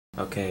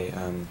Okay,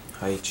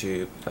 hi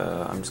YouTube.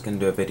 I'm just going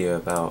to do a video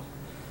about,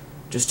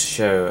 just to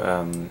show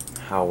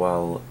how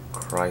well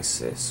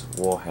Crysis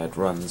Warhead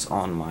runs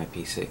on my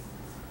PC.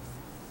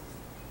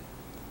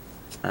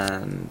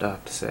 And I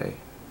have to say,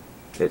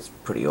 it's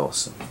pretty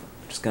awesome.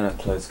 I'm just going to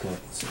close the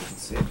curtain so you can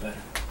see it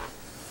better.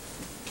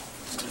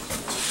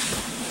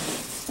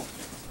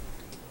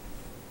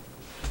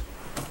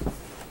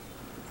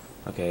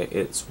 Okay,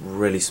 it's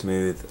really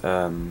smooth,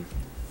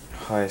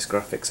 highest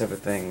graphics,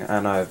 everything,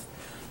 and I've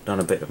done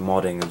a bit of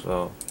modding as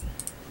well,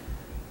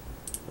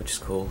 which is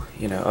cool.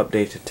 You know,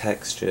 updated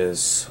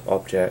textures,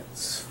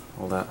 objects,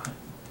 all that.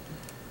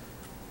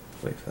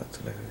 Wait for that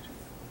to load.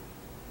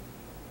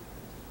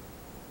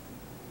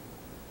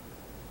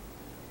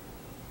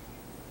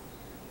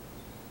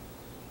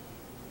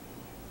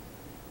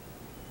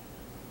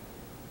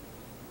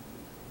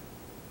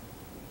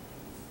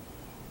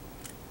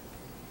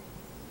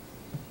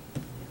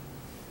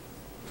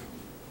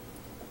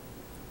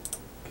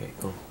 Okay,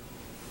 cool.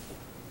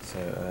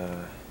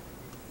 So,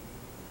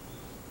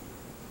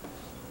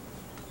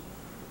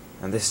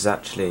 and this is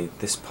actually,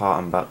 this part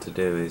I'm about to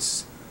do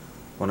is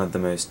one of the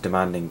most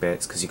demanding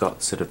bits, because you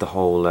got sort of the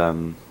whole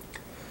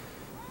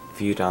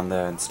view down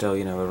there, and still,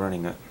 you know, we're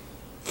running at,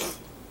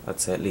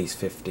 I'd say, at least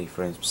 50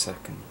 frames per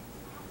second,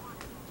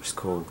 which is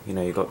cool. You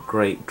know, you've got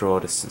great draw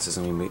distances.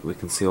 I mean, we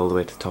can see all the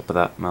way to the top of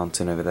that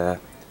mountain over there,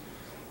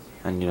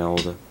 and you know, all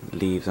the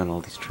leaves on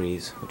all these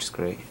trees, which is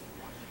great.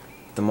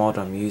 The mod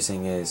I'm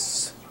using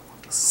is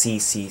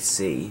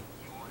CCC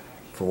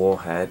for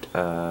Warhead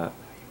 3.0.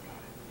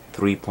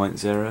 You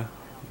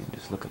can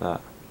just look at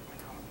that.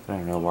 I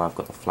don't know why I've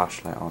got the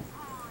flashlight on.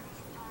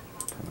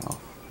 Turn it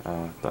off.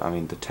 But I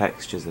mean, the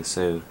textures are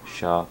so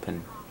sharp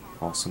and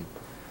awesome.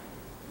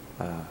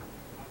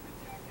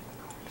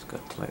 Just go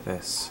to like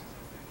this.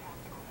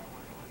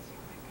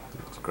 It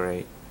looks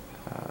great.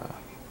 Yeah,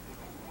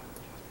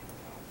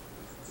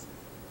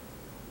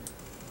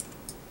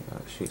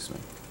 it shoots me.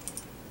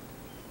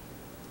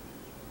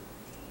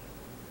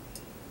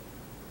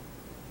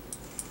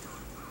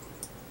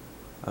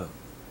 Oh. I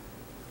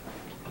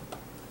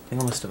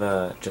think I must have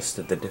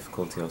adjusted the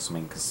difficulty or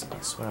something, because I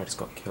swear I just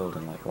got killed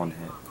in like one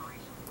hit.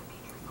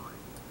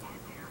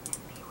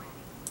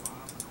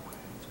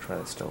 Let's try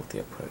the stealthy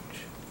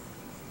approach.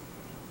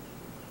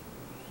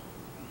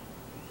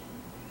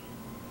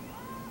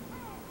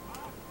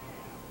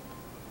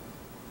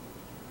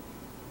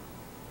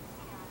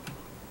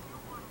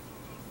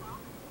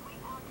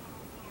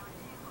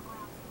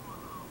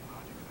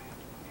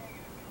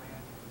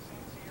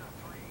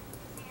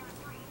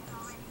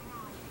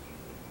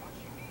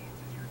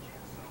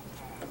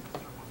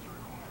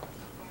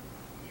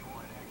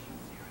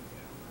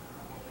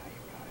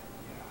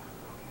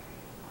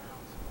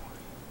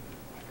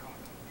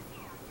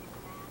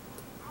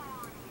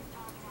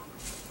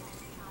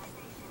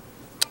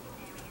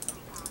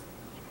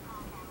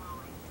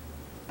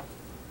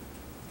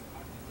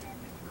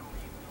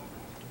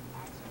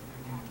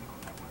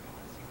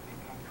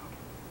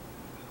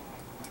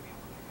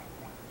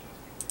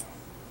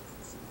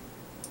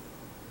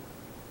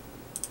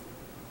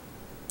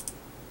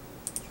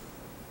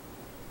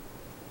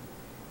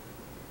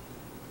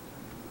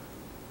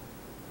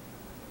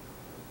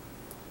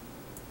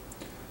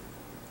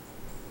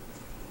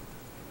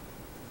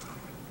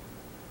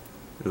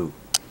 Ooh,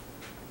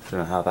 I don't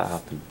know how that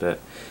happened,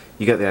 but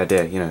you get the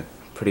idea, you know,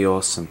 pretty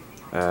awesome.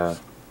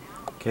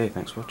 Okay,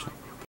 thanks for watching.